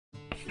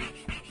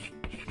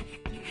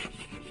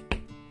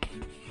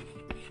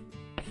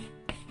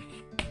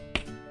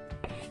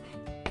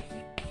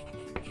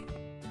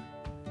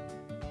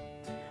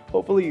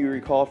Hopefully you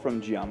recall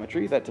from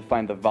geometry that to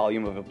find the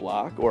volume of a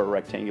block or a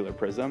rectangular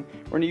prism,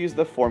 we're going to use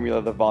the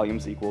formula the volume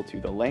is equal to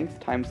the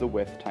length times the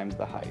width times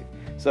the height.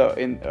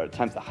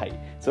 Times the height.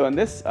 So in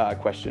this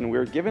question,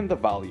 we're given the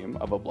volume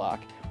of a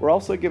block. We're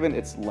also given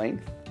its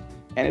length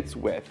and its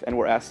width, and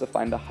we're asked to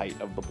find the height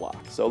of the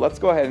block. So let's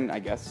go ahead and, I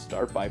guess,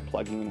 start by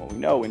plugging in what we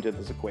know into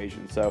this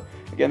equation. So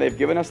again, they've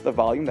given us the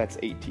volume, that's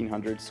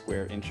 1,800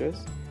 square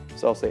inches.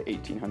 So I'll say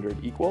 1,800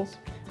 equals.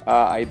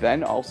 I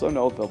then also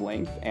know the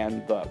length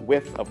and the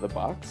width of the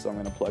box, so I'm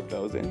going to plug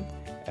those in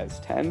as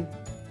 10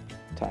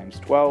 times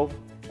 12.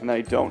 And then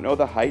I don't know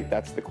the height,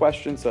 that's the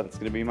question, so that's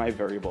going to be my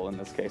variable in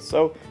this case.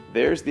 So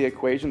there's the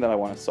equation that I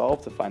want to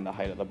solve to find the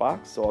height of the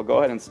box. So I'll go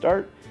ahead and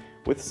start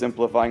with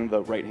simplifying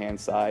the right-hand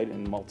side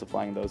and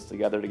multiplying those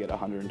together to get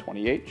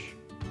 120h.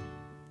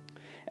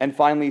 And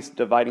finally,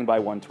 dividing by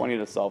 120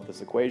 to solve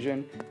this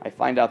equation, I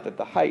find out that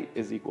the height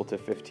is equal to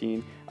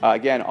 15.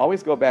 Again,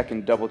 always go back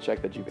and double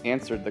check that you've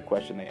answered the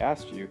question they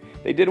asked you.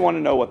 They did want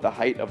to know what the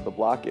height of the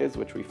block is,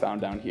 which we found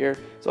down here.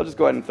 So I'll just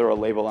go ahead and throw a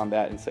label on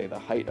that and say the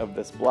height of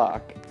this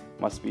block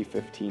must be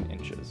 15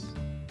 inches.